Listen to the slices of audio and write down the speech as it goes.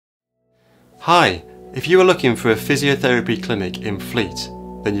Hi, if you are looking for a physiotherapy clinic in Fleet,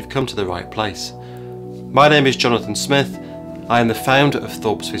 then you've come to the right place. My name is Jonathan Smith. I am the founder of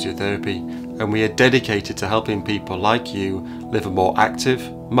Thorpes Physiotherapy, and we are dedicated to helping people like you live a more active,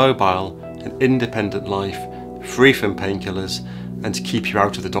 mobile and independent life, free from painkillers, and to keep you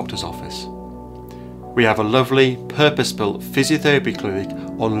out of the doctor's office. We have a lovely, purpose-built physiotherapy clinic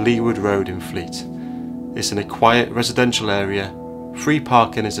on Leawood Road in Fleet. It's in a quiet residential area, free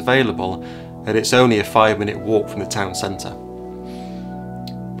parking is available, and it's only a 5-minute walk from the town centre.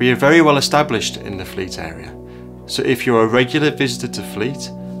 We are very well established in the Fleet area, so if you're a regular visitor to Fleet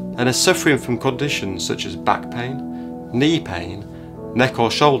and are suffering from conditions such as back pain, knee pain, neck or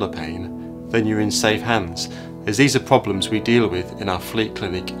shoulder pain, then you're in safe hands, as these are problems we deal with in our Fleet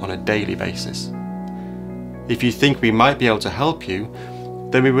clinic on a daily basis. If you think we might be able to help you,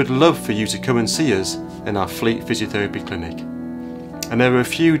 then we would love for you to come and see us in our Fleet Physiotherapy Clinic. And there are a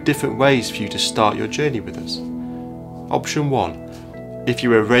few different ways for you to start your journey with us. Option 1. If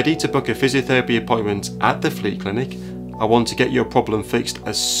you are ready to book a physiotherapy appointment at the Fleet Clinic and want to get your problem fixed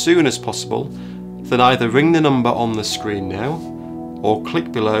as soon as possible, then either ring the number on the screen now or click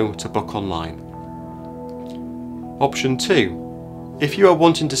below to book online. Option 2. If you are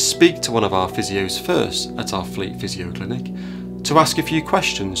wanting to speak to one of our physios first at our Fleet Physio Clinic, to ask a few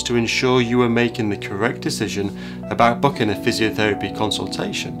questions to ensure you are making the correct decision about booking a physiotherapy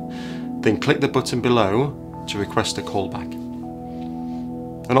consultation, then click the button below to request a callback.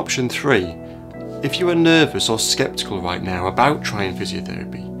 And option 3, if you are nervous or sceptical right now about trying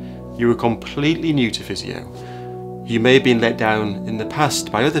physiotherapy, you are completely new to physio, you may have been let down in the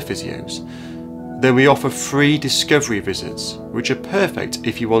past by other physios, then we offer free discovery visits, which are perfect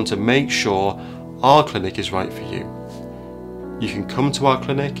if you want to make sure our clinic is right for you. You can come to our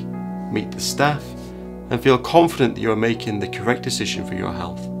clinic, meet the staff, and feel confident that you are making the correct decision for your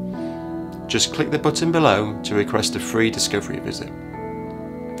health. Just click the button below to request a free discovery visit.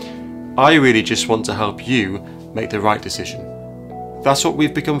 I really just want to help you make the right decision. That's what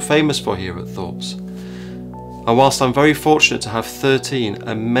we've become famous for here at Thorpes. And whilst I'm very fortunate to have 13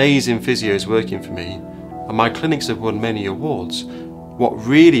 amazing physios working for me, and my clinics have won many awards, what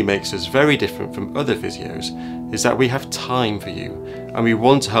really makes us very different from other physios is that we have time for you and we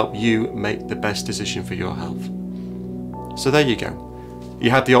want to help you make the best decision for your health. So there you go.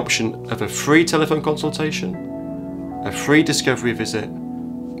 You have the option of a free telephone consultation, a free discovery visit,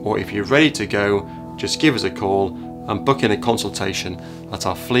 or if you're ready to go, just give us a call and book in a consultation at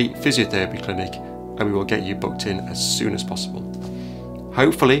our Fleet Physiotherapy Clinic, and we will get you booked in as soon as possible.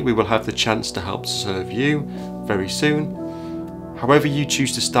 Hopefully we will have the chance to help serve you very soon. However you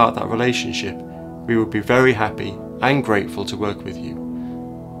choose to start that relationship, we will be very happy and grateful to work with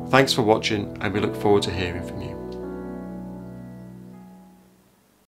you. Thanks for watching, and we look forward to hearing from you.